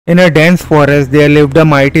In a dense forest there lived a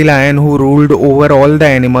mighty lion who ruled over all the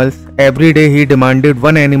animals. Every day he demanded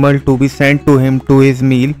one animal to be sent to him to his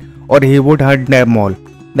meal or he would hunt them all.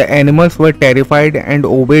 The animals were terrified and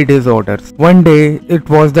obeyed his orders. One day it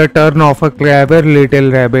was the turn of a clever little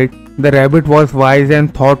rabbit. The rabbit was wise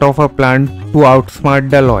and thought of a plan to outsmart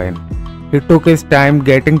the lion. He took his time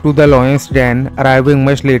getting to the lion's den, arriving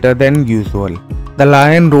much later than usual. The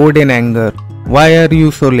lion roared in anger. "Why are you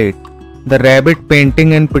so late?" The rabbit,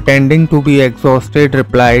 panting and pretending to be exhausted,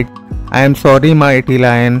 replied, "I am sorry, mighty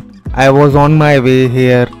lion. I was on my way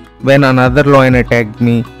here when another lion attacked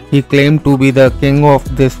me. He claimed to be the king of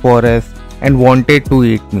this forest and wanted to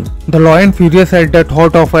eat me." The lion, furious at the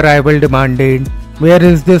thought of a rival, demanded, "Where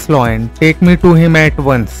is this lion? Take me to him at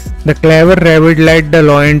once." The clever rabbit led the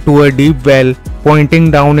lion to a deep well. Pointing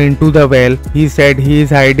down into the well, he said, "He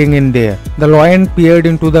is hiding in there." The lion peered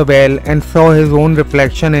into the well and saw his own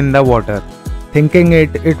reflection in the water. Thinking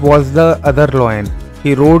it was the other lion,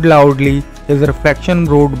 he roared loudly. His reflection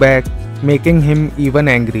roared back, making him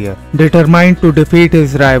even angrier. Determined to defeat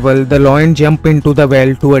his rival, the lion jumped into the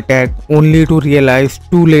well to attack, only to realize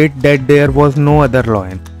too late that there was no other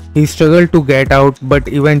lion. He struggled to get out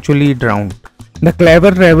but eventually drowned. The clever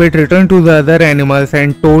rabbit returned to the other animals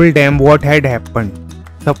and told them what had happened.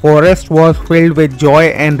 The forest was filled with joy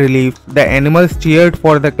and relief. The animals cheered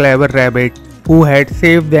for the clever rabbit who had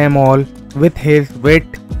saved them all with his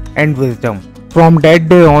wit and wisdom. From that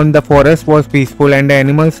day on, the forest was peaceful and the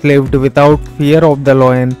animals lived without fear of the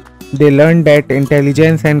lion. They learned that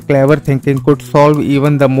intelligence and clever thinking could solve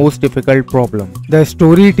even the most difficult problem. The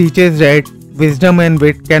story teaches that wisdom and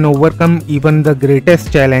wit can overcome even the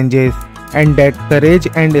greatest challenges, and that courage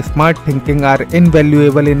and smart thinking are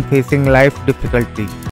invaluable in facing life difficulties.